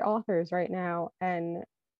favorite authors right now. And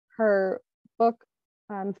her book,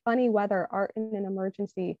 Funny Weather, Art in an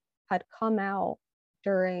Emergency, had come out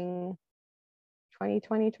during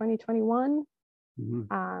 2020, 2021.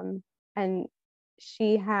 Mm-hmm. And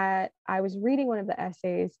I was reading one of the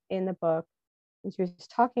essays in the book, and she was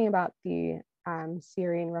talking about the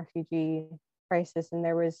Syrian refugee crisis. And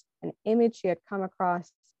there was an image she had come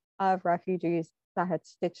across of refugees that had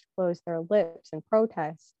stitched closed their lips in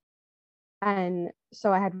protest. And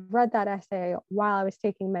so I had read that essay while I was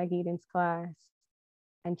taking Meg Eden's class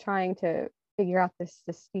and trying to figure out this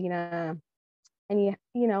sestina. And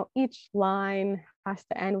each line has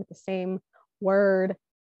to end with the same word.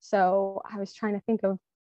 So I was trying to think of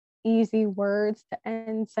easy words to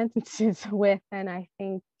end sentences with, and I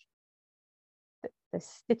think the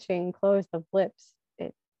stitching closed of lips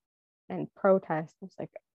and protest was like,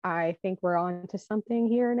 I think we're on to something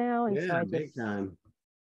here now. And so big time.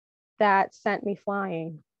 That sent me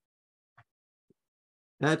flying.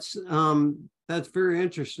 That's very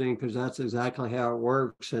interesting because that's exactly how it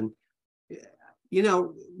works. And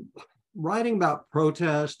writing about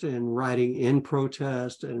protest and writing in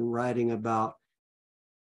protest and writing about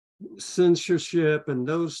censorship and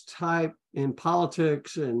those type in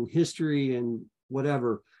politics and history and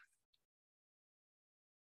whatever,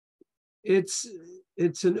 it's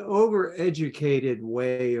an overeducated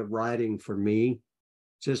way of writing for me,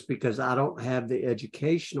 just because I don't have the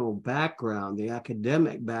educational background, the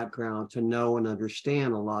academic background to know and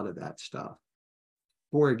understand a lot of that stuff.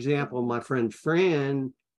 For example, my friend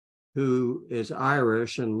Fran, who is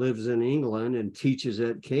Irish and lives in England and teaches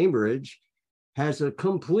at Cambridge, has a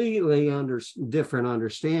completely different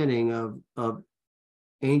understanding of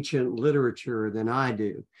ancient literature than I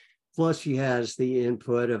do. Plus, she has the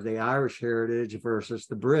input of the Irish heritage versus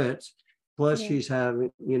the Brits. Plus, she's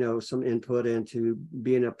having, some input into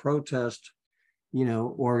being a protest,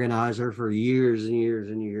 organizer for years and years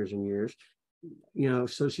and years and years.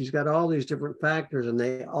 So she's got all these different factors, and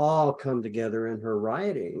they all come together in her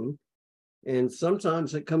writing. And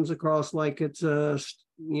sometimes it comes across like it's a,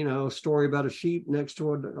 story about a sheep next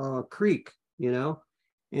to a creek, and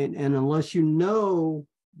unless you know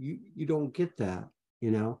you don't get that,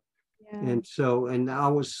 you know. Yeah. And so, and I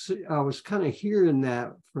was kind of hearing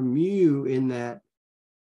that from you, in that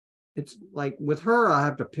it's like with her, I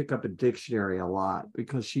have to pick up a dictionary a lot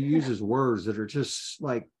because she uses words that are just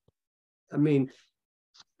like, I mean,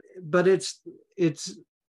 but it's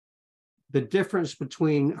the difference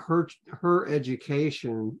between her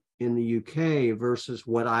education in the UK versus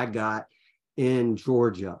what I got in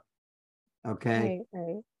Georgia. Okay. Right,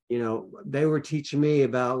 right. You know, they were teaching me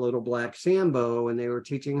about Little Black Sambo, and they were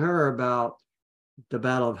teaching her about the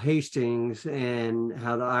Battle of Hastings and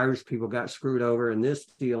how the Irish people got screwed over in this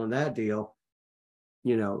deal and that deal.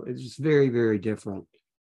 You know, it's very, very different.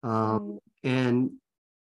 Right. And,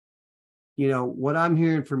 you know, what I'm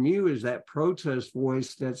hearing from you is that protest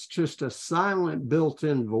voice that's just a silent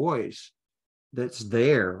built-in voice that's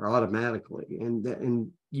there automatically.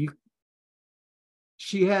 And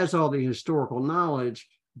she has all the historical knowledge,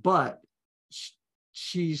 but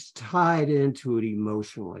she's tied into it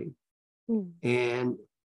emotionally. Mm. And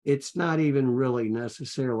it's not even really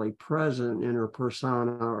necessarily present in her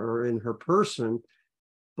persona or in her person,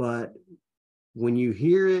 but when you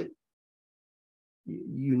hear it,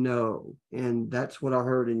 you know. And that's what I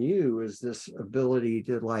heard in you, is this ability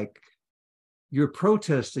to, like, you're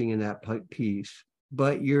protesting in that piece,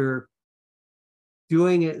 but you're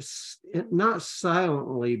doing it not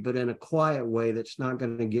silently, but in a quiet way that's not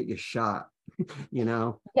going to get you shot, you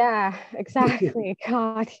know? Yeah, exactly.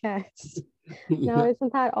 God, yes. No, Yeah,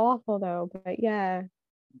 isn't that awful though? But yeah.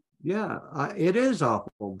 yeah, it is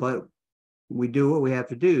awful, but we do what we have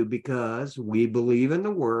to do because we believe in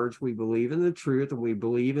the words, we believe in the truth, and we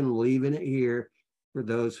believe in leaving it here for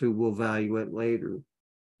those who will value it later.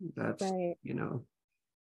 That's, Right. you know,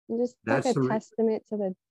 And just like that's a the testament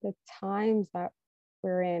to the times that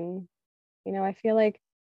we're in. You know, I feel like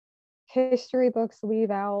history books leave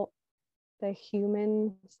out the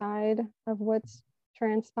human side of what's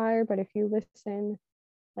transpired, but if you listen,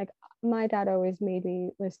 like my dad always made me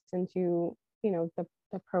listen to, you know,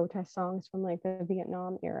 the protest songs from like the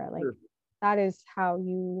Vietnam era. Like that is how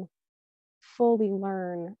you fully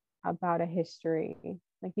learn about a history.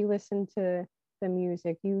 Like you listen to the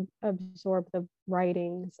music, you absorb the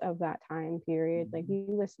writings of that time period, like you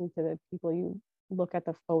listen to the people, you look at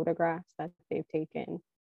the photographs that they've taken.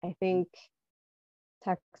 I think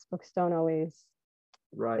textbooks don't always,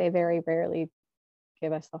 right. they very rarely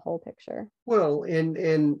give us the whole picture. Well,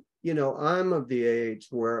 and you know, I'm of the age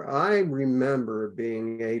where I remember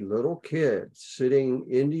being a little kid sitting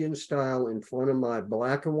Indian style in front of my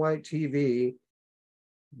black and white TV,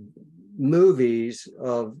 movies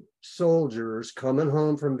of soldiers coming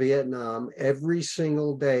home from Vietnam every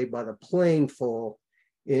single day by the plane full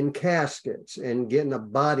in caskets, and getting a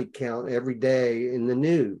body count every day in the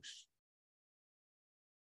news,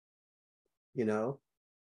 you know,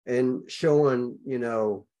 and showing, you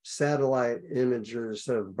know, satellite images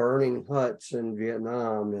of burning huts in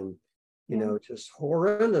Vietnam, and, you Yeah. know, just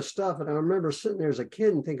horrendous stuff. And I remember sitting there as a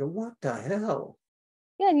kid and thinking, what the hell?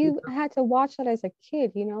 Yeah, and you had to watch that as a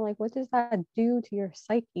kid, you know, like what does that do to your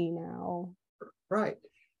psyche now? Right.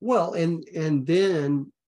 Well, and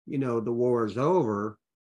then, you know, the war is over,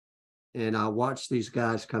 and I watch these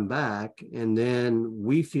guys come back, and then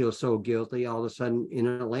we feel so guilty all of a sudden in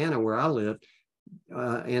Atlanta, where I live,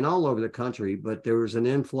 and all over the country. But there was an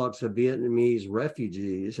influx of Vietnamese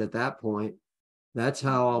refugees at that point. That's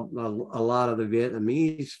how a lot of the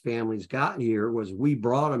Vietnamese families got here, was we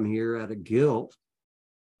brought them here out of guilt,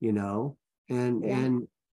 you know, Yeah. and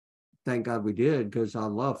thank God we did, because I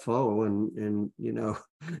love pho, and you know,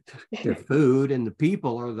 their food, and the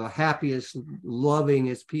people are the happiest,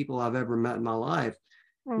 lovingest people I've ever met in my life.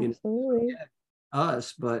 You know, Absolutely.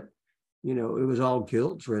 us, but you know, it was all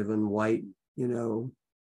guilt driven, white, you know,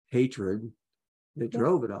 hatred that Yep.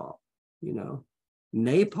 drove it all. You know,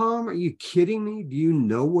 napalm? Are you kidding me? Do you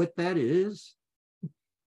know what that is?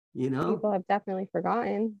 You know? People have definitely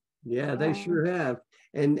forgotten. Yeah, they Yeah. sure have.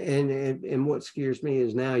 And what scares me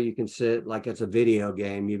is now you can sit like it's a video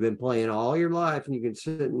game. You've been playing all your life, and you can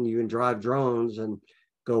sit and you can drive drones and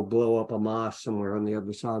go blow up a mosque somewhere on the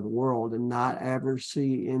other side of the world and not ever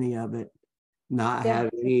see any of it, not Yeah, have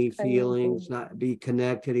it's any crazy. feelings, not be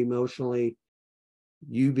connected emotionally.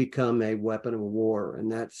 You become a weapon of war,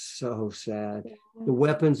 and that's so sad. Yeah. The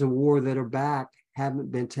weapons of war that are back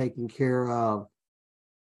haven't been taken care of.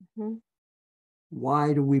 Mhm.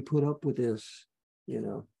 Why do we put up with this? You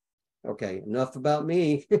know. Okay, enough about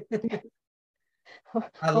me. I Or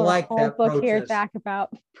a like whole that book here, protest. Jack,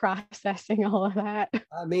 about processing all of that.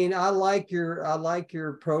 I mean, I like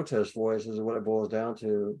your protest voice is what it boils down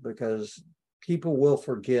to, because people will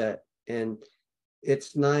forget. And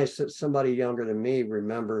it's nice that somebody younger than me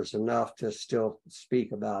remembers enough to still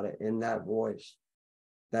speak about it in that voice.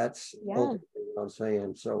 That's ultimately what I'm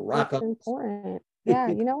saying. So rock it's up. important. Yeah,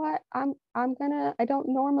 you know what? I don't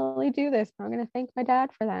normally do this, but I'm gonna thank my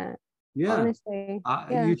dad for that. Yeah, Honestly.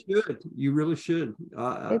 Yeah. you should. You really should.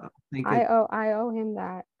 It think I owe him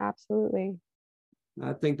that. Absolutely.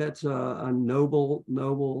 I think that's a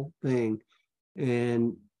noble thing.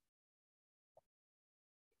 And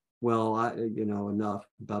well, enough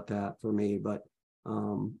about that for me, but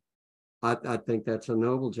um, I think that's a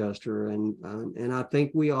noble gesture, and I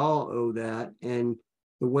think we all owe that. And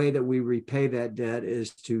the way that we repay that debt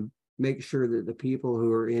is to make sure that the people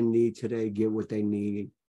who are in need today get what they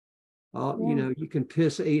need. Yeah. You can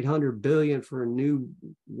piss 800 billion for new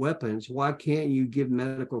weapons. Why can't you give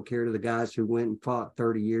medical care to the guys who went and fought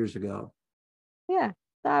 30 years ago? Yeah.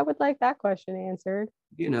 I would like that question answered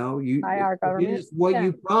by our It government. is what Yeah.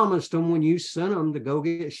 you promised them when you sent them to go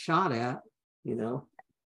get shot at. You know,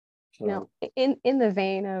 so In the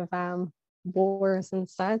vein of wars and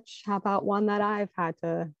such, how about one that I've had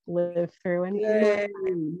to live through in my yay,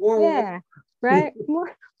 time? more. Yeah, right.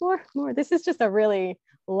 More. This is just a really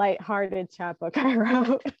lighthearted chapbook I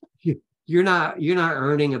wrote. You're not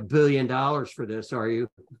earning $1 billion for this, are you?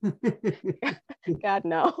 God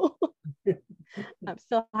no. I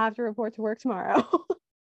still have to report to work tomorrow.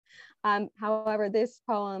 However, this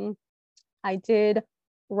poem I did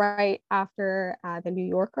write after the New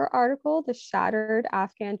Yorker article, The Shattered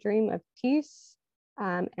Afghan Dream of Peace.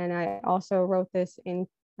 And I also wrote this in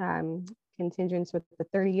contingence with the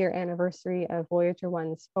 30-year anniversary of Voyager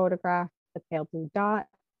 1's photograph, The Pale Blue Dot.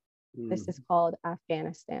 This is called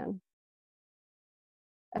Afghanistan.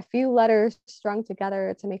 A few letters strung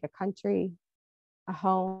together to make a country, a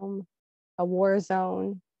home, a war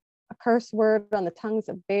zone, a curse word on the tongues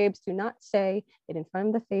of babes. Do not say it in front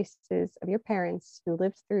of the faces of your parents who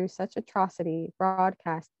lived through such atrocity.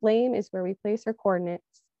 Broadcast. Blame is where we place our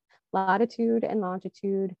coordinates, latitude and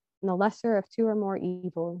longitude, and the lesser of two or more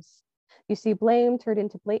evils. You see blame turned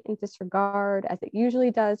into blatant disregard, as it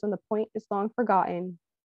usually does when the point is long forgotten,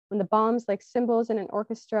 when the bombs, like cymbals in an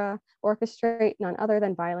orchestra, orchestrate none other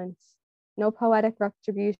than violence. No poetic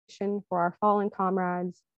retribution for our fallen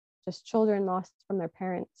comrades, just children lost from their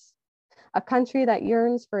parents. A country that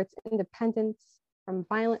yearns for its independence from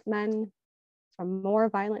violent men, from more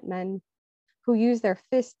violent men, who use their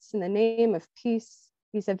fists in the name of peace.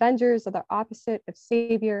 These avengers are the opposite of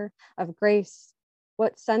savior, of grace.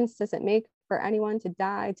 What sense does it make for anyone to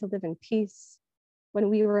die to live in peace? When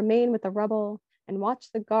we remain with the rubble and watch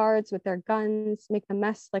the guards with their guns make the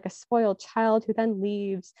mess like a spoiled child who then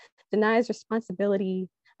leaves, denies responsibility,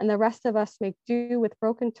 and the rest of us make do with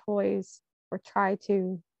broken toys or try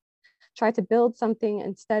to build something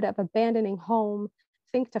instead of abandoning home,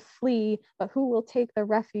 think to flee, but who will take the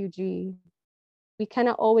refugee? We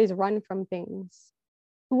cannot always run from things.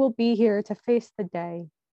 Who will be here to face the day?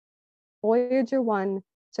 Voyager 1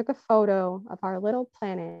 took a photo of our little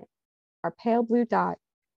planet, our pale blue dot,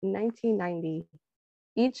 in 1990.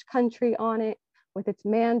 Each country on it with its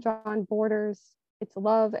man-drawn borders, its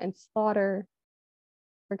love and slaughter.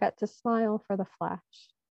 Forget to smile for the flash.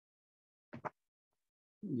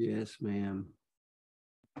 Yes, ma'am.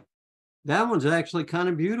 That one's actually kind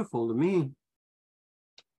of beautiful to me.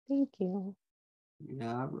 Thank you.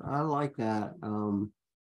 Yeah, I like that.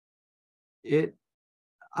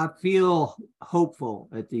 I feel hopeful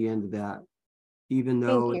at the end of that, even Thank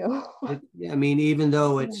though you. even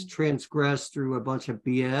though it's transgressed through a bunch of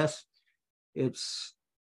BS,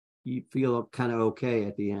 you feel kind of okay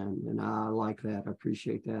at the end, and I like that. I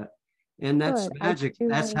appreciate that, and that's Good. magic.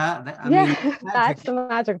 That's how That's the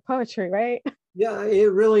magic of poetry, right? Yeah,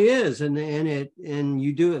 it really is, and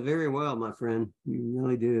you do it very well, my friend. You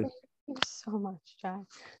really do. Thank you so much, Jack.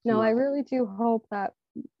 No, I really do hope that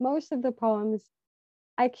most of the poems,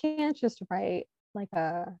 I can't just write like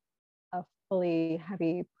a fully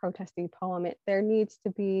heavy protesty poem. There needs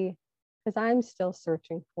to be, because I'm still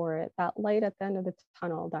searching for it, that light at the end of the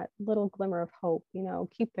tunnel, that little glimmer of hope,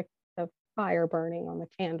 keep the fire burning on the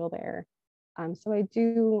candle there. So I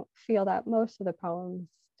do feel that most of the poems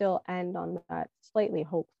still end on that slightly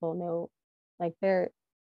hopeful note, like they're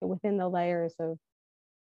within the layers of,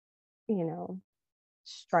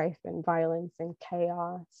 strife and violence and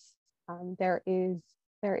chaos. There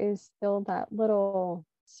is still that little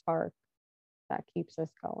spark that keeps us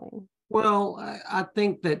going. Well, I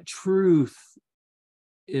think that truth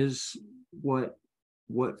is what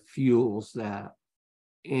fuels that,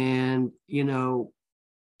 and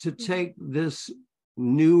to take this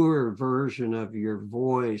newer version of your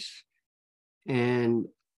voice and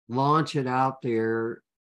launch it out there,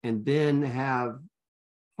 and then have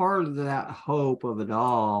part of that hope of it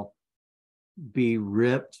all be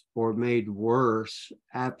ripped or made worse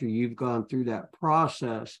after you've gone through that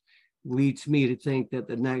process leads me to think that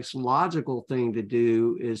the next logical thing to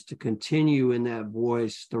do is to continue in that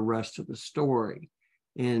voice the rest of the story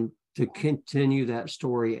and to continue that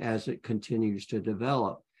story as it continues to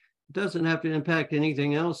develop. It doesn't have to impact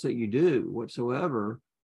anything else that you do whatsoever,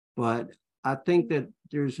 but I think that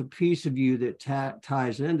there's a piece of you that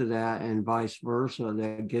ties into that and vice versa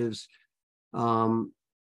that gives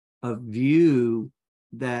a view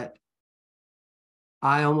that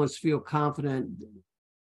I almost feel confident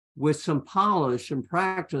with some polish and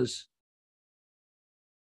practice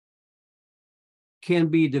can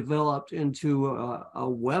be developed into a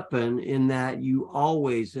weapon in that you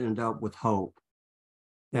always end up with hope.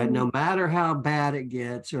 That no matter how bad it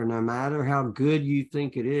gets or no matter how good you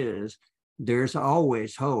think it is, there's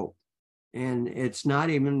always hope. And it's not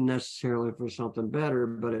even necessarily for something better,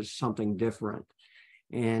 but it's something different.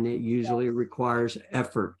 And it usually requires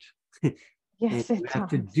effort. Yes, and you have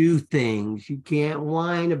to do things. You can't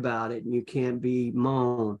whine about it and you can't be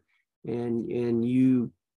moan. And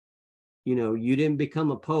you know, you didn't become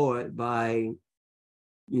a poet by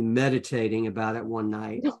meditating about it one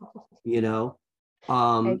night, you know.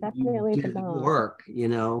 I You definitely did did the not. work, you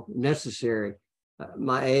know, necessary.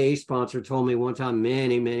 My AA sponsor told me one time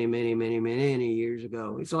many years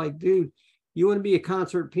ago, it's like, dude, you want to be a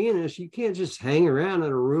concert pianist, you can't just hang around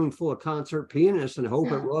in a room full of concert pianists and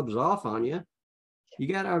hope it rubs off on you. You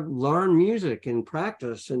got to learn music and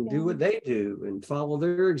practice and do what they do and follow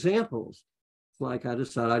their examples. It's like I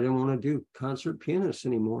decided I didn't want to do concert pianists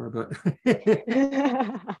anymore, but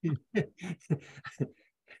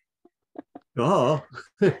oh,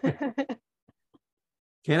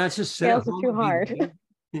 can I just sit at Scales are home too and be hard.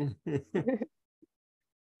 me?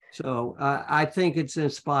 So I think it's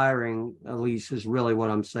inspiring, Alise, is really what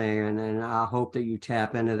I'm saying. And I hope that you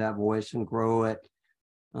tap into that voice and grow it,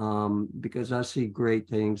 because I see great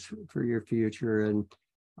things for your future. And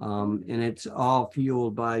it's all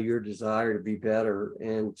fueled by your desire to be better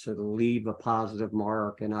and to leave a positive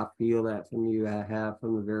mark. And I feel that from you. I have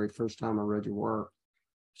from the very first time I read your work.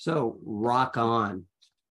 So rock on.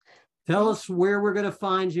 Tell us where we're going to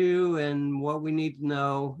find you and what we need to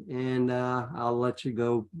know, and I'll let you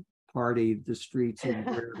go party the streets of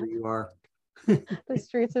wherever you are. The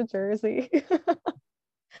streets of Jersey.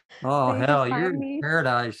 Oh, So you can hell, you're find in me,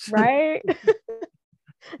 paradise. right?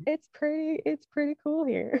 It's pretty cool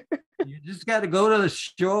here. You just got to go to the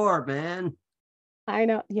shore, man. I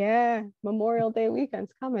know. Yeah. Memorial Day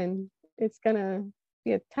weekend's coming. It's gonna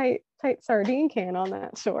be a tight sardine can on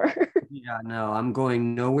that shore. Yeah, no, I'm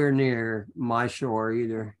going nowhere near my shore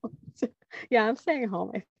either. Yeah, I'm staying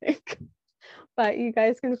home, I think. But you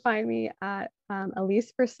guys can find me at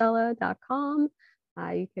aliseversella.com.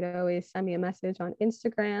 You could always send me a message on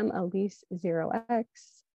Instagram, Alise0x.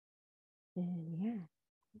 And yeah,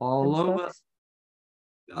 All and over. books.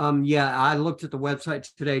 Yeah, I looked at the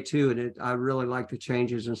website today too, and I really like the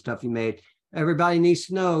changes and stuff you made. Everybody needs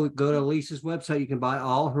to know, go to Alise's website. You can buy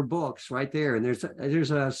all her books right there. And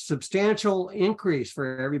there's a substantial increase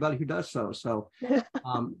for everybody who does so. So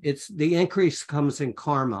it's the increase comes in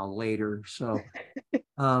karma later. So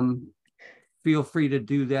feel free to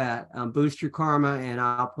do that. Boost your karma, and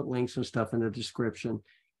I'll put links and stuff in the description.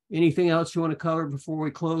 Anything else you want to cover before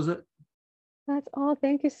we close it? That's all.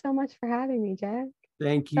 Thank you so much for having me, Jack.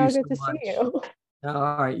 Thank you So so good to see much. you.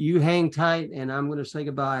 All right, you hang tight, and I'm going to say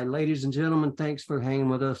goodbye. Ladies and gentlemen, thanks for hanging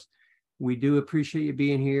with us. We do appreciate you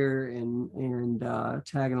being here and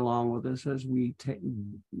tagging along with us as we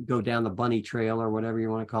go down the bunny trail or whatever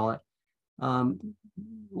you want to call it.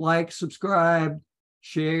 Like, subscribe,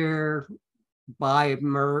 share, buy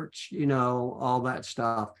merch, you know, all that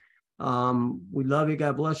stuff. We love you.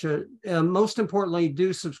 God bless you. Most importantly,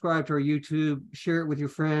 do subscribe to our YouTube, share it with your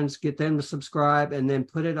friends, get them to subscribe, and then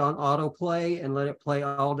put it on autoplay and let it play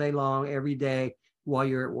all day long, every day while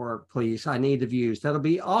you're at work, please. I need the views. That'll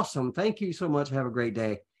be awesome. Thank you so much. Have a great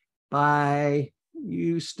day. Bye.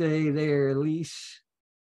 You stay there, Alise.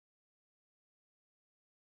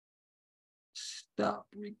 Stop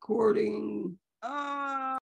recording.